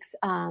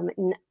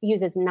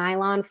uses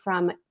nylon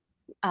from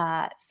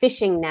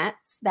fishing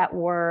nets that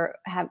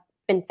have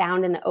been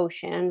found in the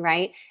ocean,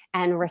 right?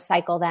 And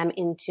recycle them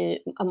into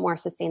a more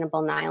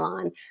sustainable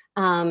nylon.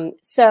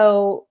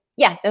 So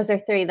yeah, those are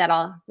 3 that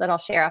I'll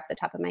share off the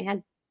top of my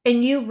head.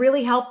 And you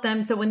really help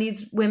them. So when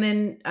these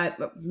women,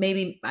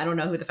 maybe, I don't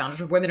know who the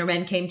founders of, women or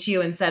men, came to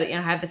you and said, I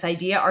have this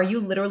idea, are you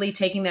literally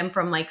taking them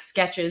from like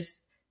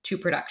sketches to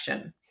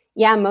production?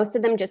 Yeah, most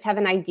of them just have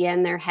an idea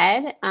in their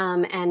head,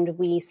 and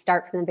we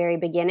start from the very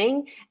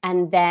beginning.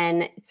 And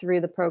then through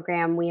the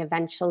program, we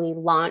eventually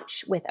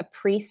launch with a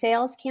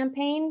pre-sales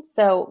campaign.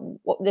 So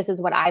this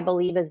is what I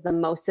believe is the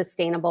most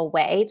sustainable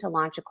way to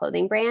launch a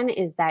clothing brand,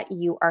 is that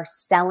you are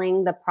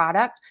selling the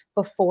product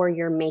before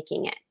you're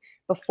making it,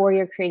 before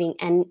you're creating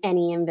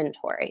any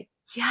inventory.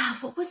 Yeah,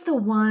 what was the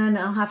one?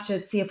 I'll have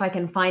to see if I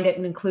can find it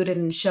and include it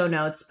in show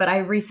notes. But I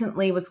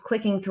recently was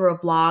clicking through a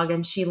blog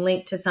and she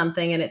linked to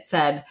something and it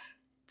said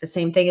the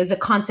same thing. It was a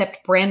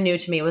concept brand new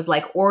to me. It was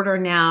like order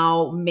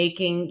now,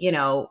 making,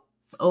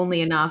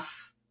 only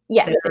enough.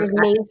 Yes, there's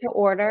made to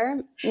order.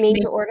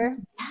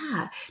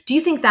 Yeah. Do you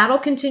think that'll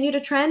continue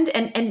to trend?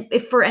 And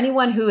if for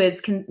anyone who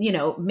is,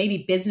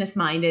 maybe business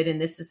minded,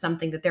 and this is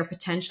something that they're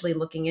potentially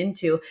looking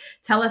into,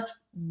 tell us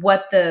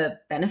what the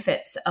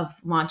benefits of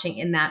launching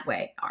in that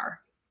way are.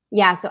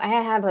 Yeah, so I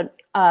have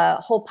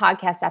a whole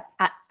podcast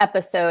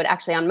episode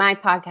actually on my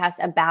podcast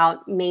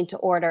about made to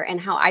order and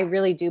how I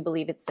really do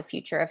believe it's the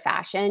future of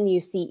fashion.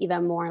 You see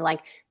even more like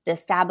the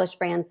established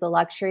brands, the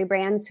luxury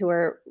brands who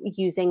are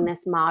using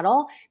this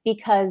model,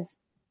 because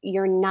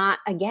you're not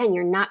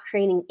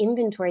creating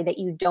inventory that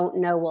you don't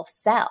know will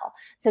sell.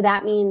 So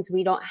that means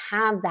we don't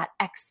have that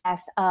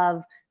excess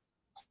of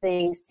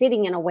thing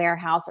sitting in a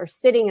warehouse or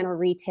sitting in a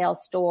retail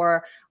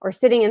store or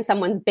sitting in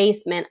someone's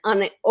basement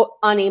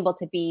unable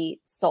to be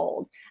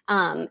sold.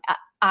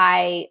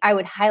 I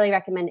would highly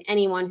recommend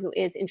anyone who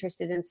is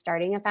interested in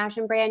starting a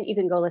fashion brand, you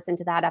can go listen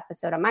to that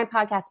episode on my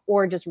podcast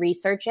or just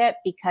research it,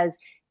 because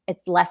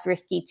it's less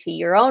risky to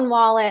your own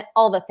wallet,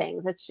 all the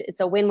things. It's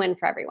a win-win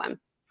for everyone.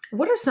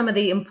 What are some of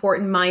the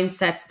important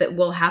mindsets that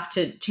we'll have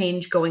to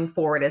change going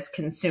forward as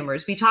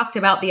consumers? We talked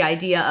about the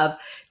idea of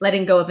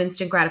letting go of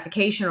instant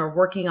gratification or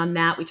working on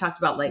that. We talked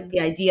about like the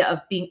idea of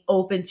being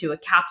open to a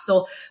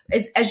capsule.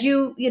 As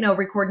you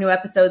record new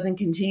episodes and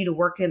continue to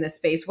work in this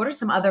space, what are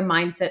some other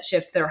mindset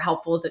shifts that are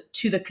helpful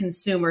to the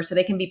consumer so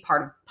they can be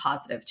part of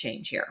positive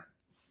change here?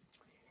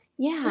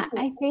 Yeah,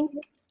 I think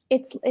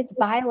it's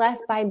buy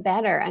less, buy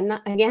better. And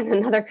again,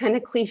 another kind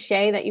of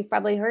cliche that you've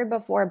probably heard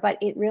before, but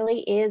it really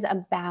is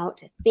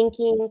about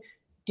thinking,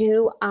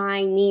 do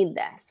I need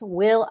this?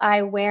 Will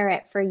I wear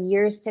it for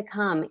years to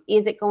come?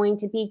 Is it going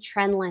to be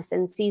trendless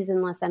and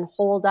seasonless and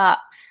hold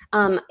up?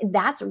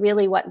 That's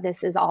really what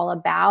this is all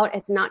about.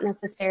 It's not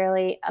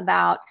necessarily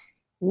about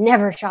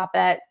never shop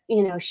at,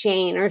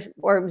 Shane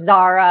or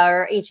Zara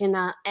or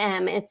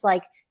H&M. It's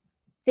like,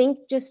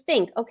 just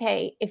think,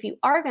 okay, if you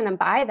are going to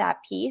buy that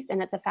piece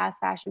and it's a fast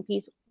fashion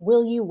piece,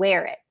 will you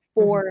wear it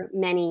for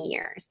many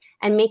years?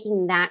 And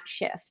making that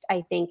shift,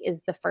 I think,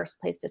 is the first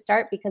place to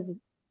start, because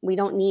we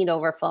don't need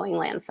overflowing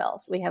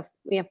landfills. We have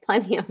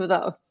plenty of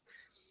those.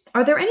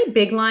 Are there any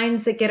big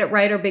lines that get it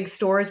right, or big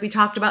stores? We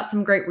talked about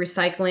some great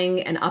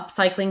recycling and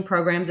upcycling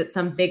programs that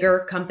some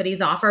bigger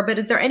companies offer, but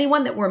is there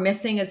anyone that we're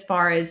missing as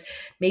far as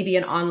maybe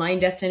an online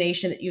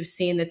destination that you've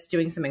seen that's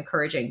doing some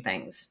encouraging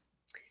things?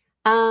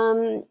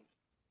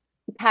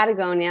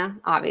 Patagonia,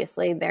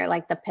 obviously, they're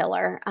like the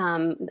pillar.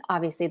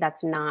 Obviously,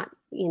 that's not,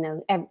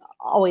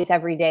 always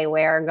everyday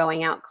wear or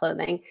going out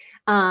clothing.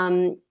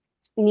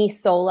 Ni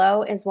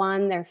Solo is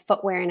one. They're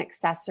footwear and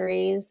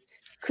accessories.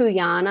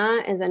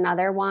 Kuyana is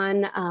another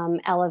one.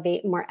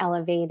 More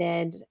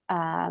elevated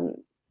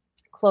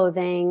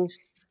clothing. I'm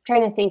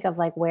trying to think of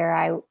like where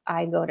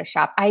I go to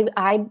shop.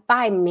 I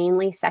buy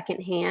mainly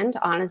secondhand,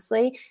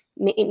 honestly,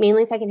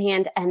 mainly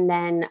secondhand, and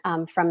then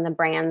from the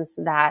brands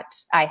that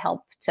I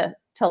help to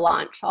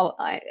launch,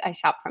 I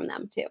shop from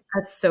them too.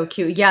 That's so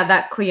cute. Yeah,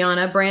 that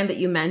Kuyana brand that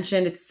you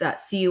mentioned, it's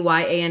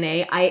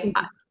Cuyana. I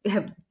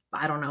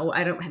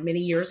don't have many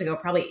years ago,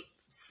 probably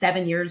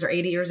 7 years or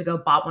 8 years ago,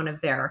 bought one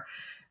of their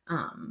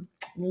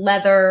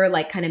leather,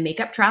 like kind of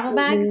makeup travel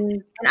bags.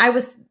 And I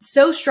was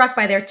so struck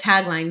by their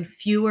tagline,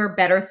 fewer,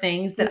 better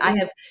things, that I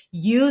have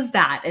used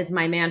that as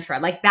my mantra.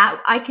 Like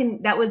that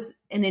was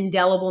an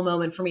indelible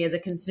moment for me as a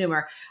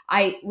consumer.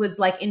 I was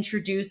like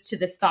introduced to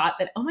this thought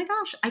that, oh my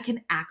gosh, I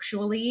can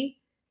actually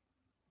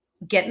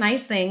get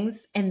nice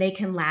things and they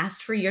can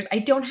last for years. I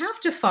don't have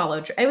to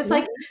follow. I was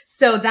like,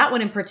 so that one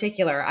in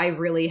particular, I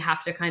really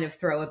have to kind of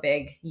throw a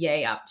big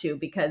yay up to,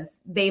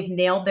 because they've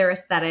nailed their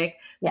aesthetic.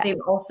 Yes. They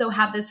also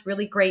have this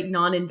really great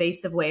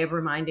non-invasive way of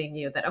reminding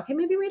you that, okay,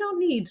 maybe we don't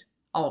need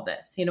all of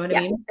this. You know what I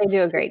mean? They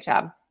do a great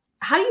job.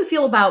 How do you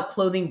feel about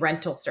clothing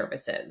rental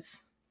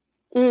services?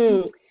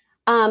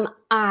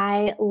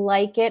 I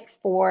like it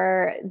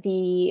for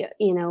the,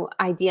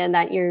 idea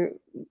that your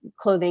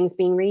clothing's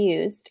being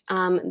reused.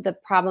 The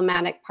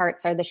problematic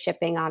parts are the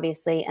shipping,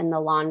 obviously, and the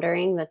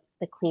laundering,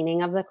 the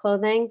cleaning of the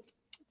clothing.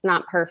 It's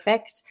not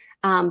perfect.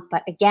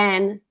 But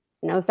again,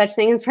 no such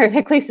thing as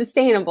perfectly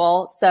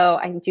sustainable. So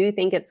I do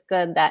think it's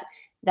good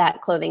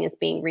that clothing is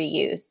being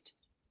reused.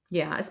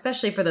 Yeah,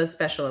 especially for those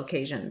special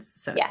occasions.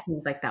 So It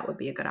seems like that would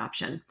be a good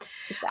option.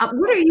 Exactly.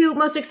 What are you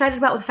most excited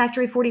about with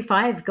Factory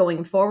 45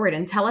 going forward?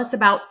 And tell us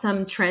about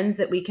some trends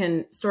that we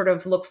can sort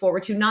of look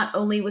forward to, not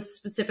only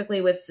specifically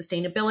with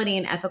sustainability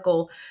and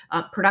ethical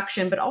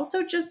production, but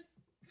also just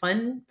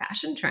fun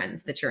fashion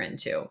trends that you're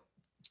into.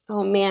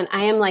 Oh man,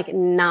 I am like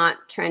not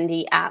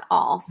trendy at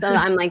all. So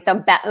I'm like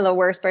the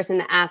worst person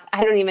to ask.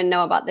 I don't even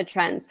know about the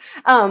trends.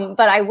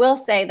 But I will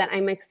say that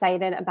I'm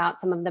excited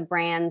about some of the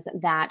brands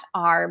that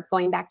are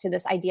going back to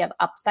this idea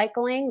of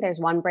upcycling.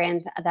 There's one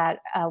brand that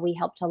we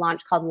helped to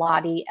launch called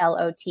Lottie,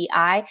 Loti,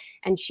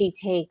 and she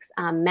takes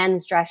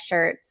men's dress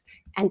shirts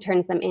and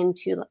turns them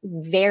into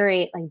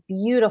very like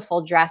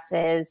beautiful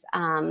dresses.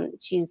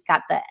 She's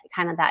got the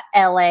kind of that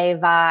LA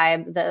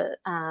vibe,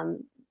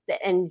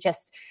 and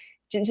just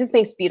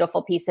makes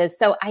beautiful pieces.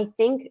 So I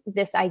think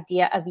this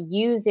idea of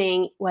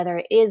using, whether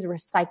it is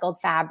recycled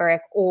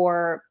fabric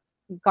or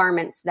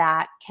garments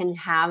that can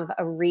have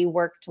a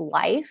reworked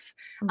life,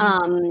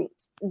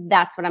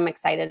 that's what I'm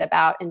excited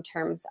about in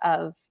terms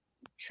of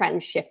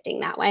trend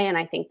shifting that way. And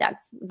I think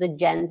that's the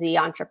Gen Z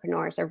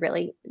entrepreneurs are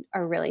really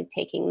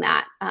taking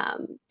the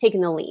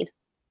lead.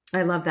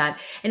 I love that.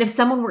 And if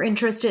someone were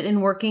interested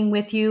in working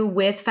with you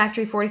with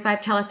Factory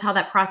 45, tell us how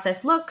that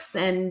process looks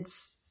and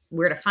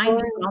where to find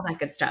you and all that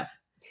good stuff.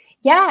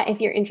 Yeah, if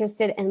you're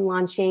interested in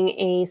launching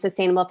a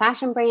sustainable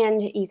fashion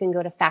brand, you can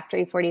go to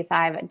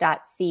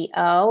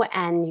factory45.co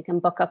and you can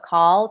book a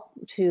call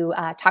to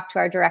talk to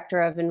our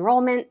director of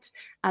enrollment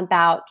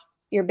about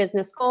your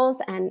business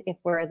goals and if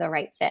we're the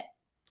right fit.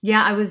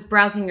 Yeah, I was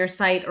browsing your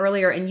site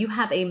earlier and you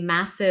have a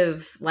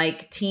massive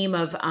like team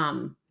of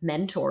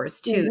mentors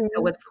too.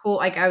 So what's cool,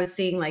 like I was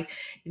seeing like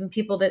even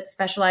people that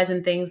specialize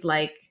in things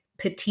like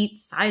petite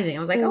sizing. I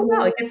was like, oh wow,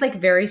 like it's like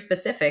very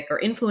specific, or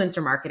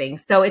influencer marketing.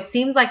 So it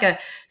seems like a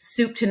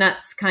soup to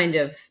nuts kind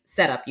of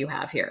setup you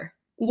have here.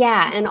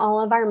 Yeah, and all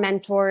of our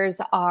mentors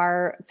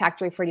are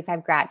Factory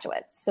 45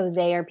 graduates. So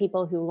they are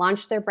people who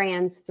launched their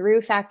brands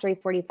through Factory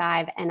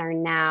 45 and are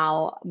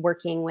now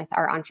working with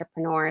our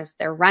entrepreneurs.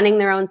 They're running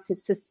their own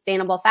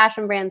sustainable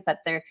fashion brands, but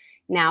they're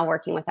now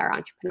working with our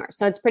entrepreneurs.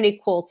 So it's pretty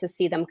cool to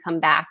see them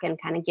come back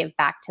and kind of give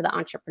back to the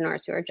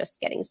entrepreneurs who are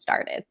just getting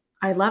started.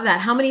 I love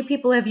that. How many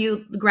people have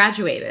you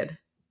graduated?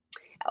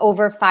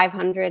 Over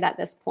 500 at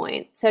this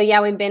point. So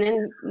yeah, we've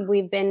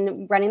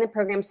been running the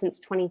program since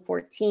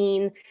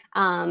 2014,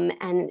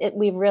 and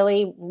we've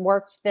really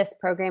worked this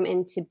program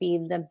into be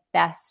the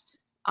best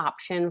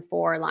option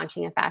for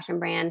launching a fashion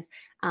brand,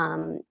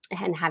 and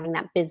having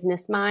that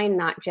business mind,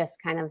 not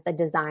just kind of the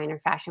design or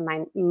fashion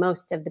mind.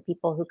 Most of the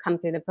people who come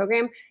through the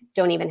program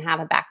don't even have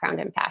a background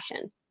in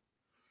fashion.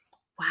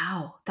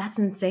 Wow, that's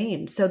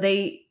insane. So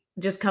they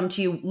just come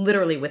to you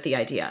literally with the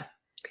idea.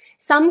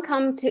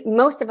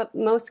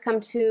 Most come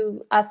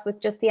to us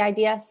with just the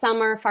idea.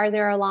 Some are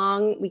farther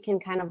along. We can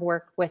kind of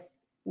work with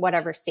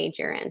whatever stage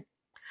you're in.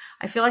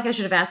 I feel like I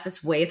should have asked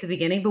this way at the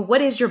beginning, but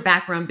what is your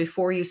background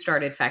before you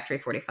started Factory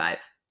 45?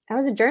 I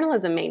was a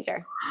journalism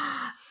major.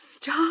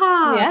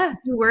 Stop. Yeah. Did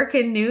you work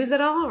in news at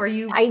all? Or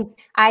you?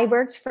 I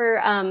worked for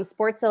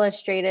Sports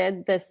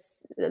Illustrated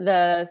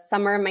the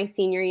summer of my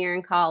senior year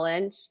in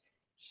college,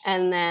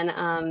 and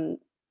then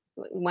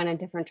went a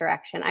different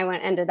direction.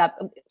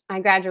 I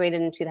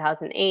graduated in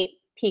 2008,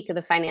 peak of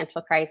the financial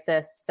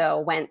crisis. So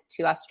went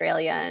to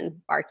Australia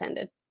and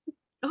bartended.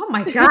 Oh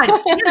my gosh,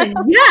 Shannon,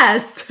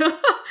 yes.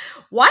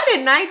 Why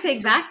didn't I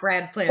take that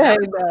grad plan?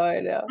 I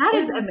know.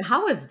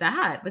 How was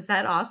that? Was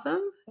that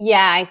awesome?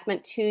 Yeah, I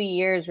spent 2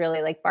 years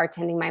really like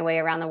bartending my way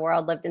around the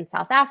world. Lived in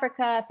South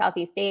Africa,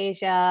 Southeast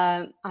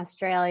Asia,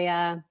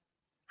 Australia.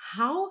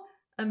 How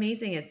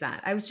amazing is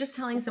that? I was just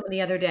telling someone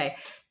the other day,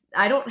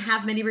 I don't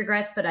have many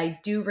regrets, but I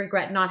do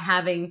regret not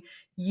having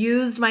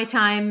used my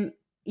time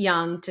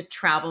young to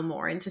travel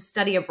more and to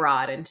study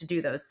abroad and to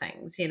do those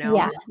things, you know?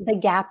 Yeah, the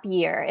gap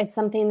year. It's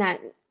something that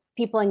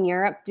people in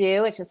Europe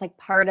do. It's just like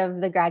part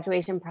of the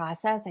graduation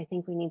process. I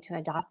think we need to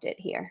adopt it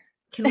here.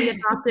 Can we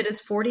adopt it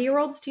as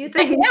 40-year-olds, do you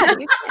think? Yeah,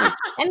 you can.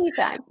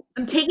 Anytime.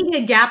 I'm taking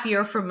a gap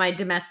year from my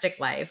domestic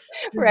life.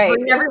 Right.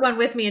 Bring everyone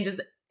with me and just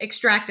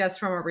extract us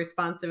from our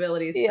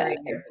responsibilities for a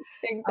year.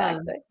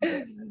 Exactly.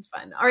 That's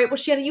fun. All right. Well,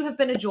 Shannon, you have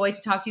been a joy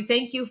to talk to.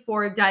 Thank you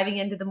for diving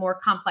into the more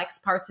complex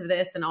parts of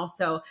this and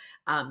also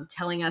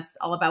telling us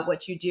all about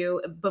what you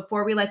do.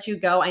 Before we let you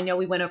go, I know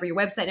we went over your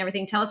website and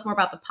everything. Tell us more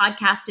about the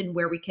podcast and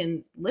where we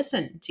can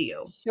listen to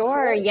you.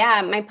 Sure.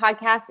 Yeah. My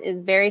podcast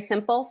is very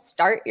simple.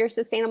 Start your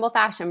sustainable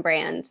fashion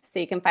brand. So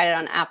you can find it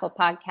on Apple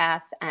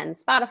Podcasts and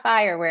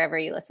Spotify or wherever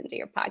you listen to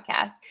your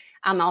podcasts.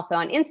 I'm also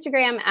on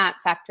Instagram at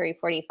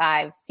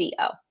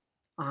Factory45CO.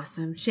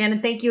 Awesome.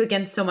 Shannon, thank you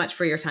again so much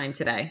for your time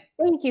today.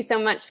 Thank you so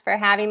much for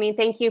having me.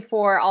 Thank you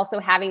for also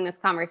having this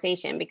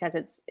conversation, because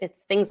it's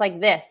things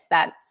like this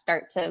that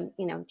start to,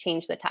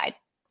 change the tide.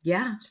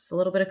 Yeah, just a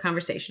little bit of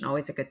conversation,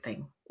 always a good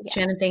thing. Yeah.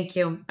 Shannon, thank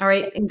you. All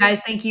right. And guys,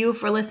 thank you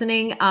for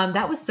listening.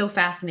 That was so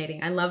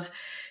fascinating. I love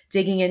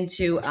digging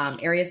into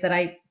areas that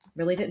I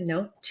really didn't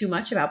know too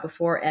much about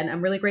before. And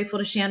I'm really grateful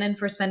to Shannon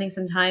for spending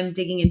some time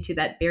digging into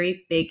that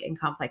very big and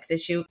complex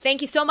issue.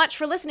 Thank you so much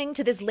for listening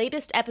to this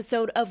latest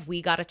episode of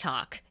We Gotta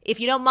Talk. If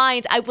you don't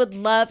mind, I would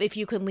love if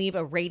you could leave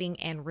a rating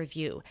and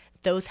review.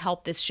 Those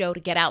help this show to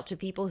get out to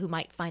people who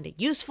might find it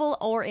useful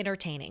or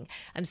entertaining.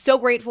 I'm so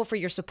grateful for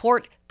your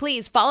support.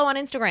 Please follow on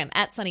Instagram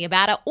at Sunny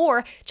Abata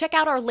or check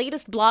out our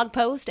latest blog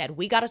post at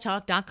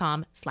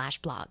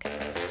wegottatalk.com/blog.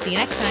 See you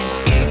next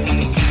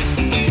time.